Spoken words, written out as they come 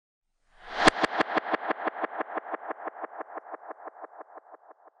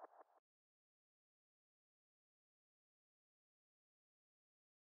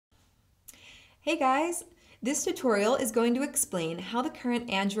Hey guys! This tutorial is going to explain how the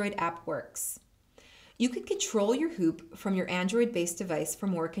current Android app works. You can control your hoop from your Android-based device for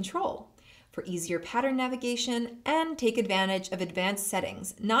more control, for easier pattern navigation, and take advantage of advanced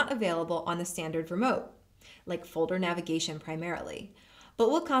settings not available on the standard remote, like folder navigation primarily, but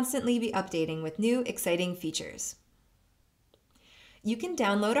will constantly be updating with new exciting features. You can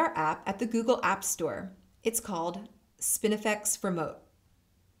download our app at the Google App Store. It's called SpinFX Remote.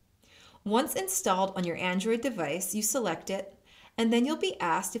 Once installed on your Android device, you select it, and then you'll be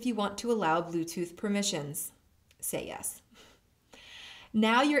asked if you want to allow Bluetooth permissions. Say yes.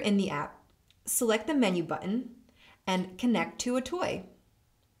 Now you're in the app. Select the menu button and connect to a toy.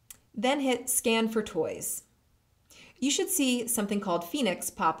 Then hit Scan for Toys. You should see something called Phoenix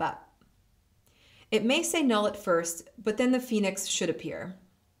pop up. It may say null at first, but then the Phoenix should appear.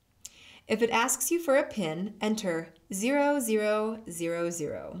 If it asks you for a PIN, enter 0000.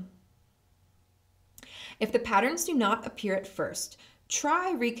 If the patterns do not appear at first,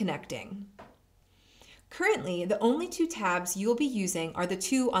 try reconnecting. Currently, the only two tabs you will be using are the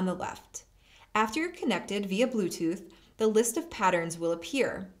two on the left. After you're connected via Bluetooth, the list of patterns will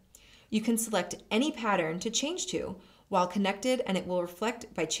appear. You can select any pattern to change to while connected, and it will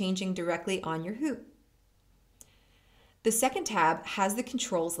reflect by changing directly on your hoop. The second tab has the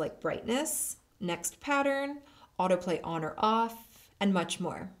controls like brightness, next pattern, autoplay on or off, and much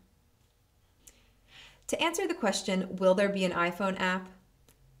more. To answer the question, will there be an iPhone app?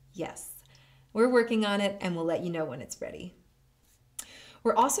 Yes, we're working on it and we'll let you know when it's ready.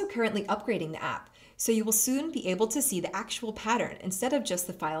 We're also currently upgrading the app, so you will soon be able to see the actual pattern instead of just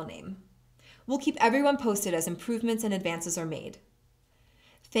the file name. We'll keep everyone posted as improvements and advances are made.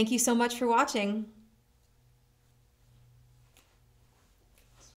 Thank you so much for watching.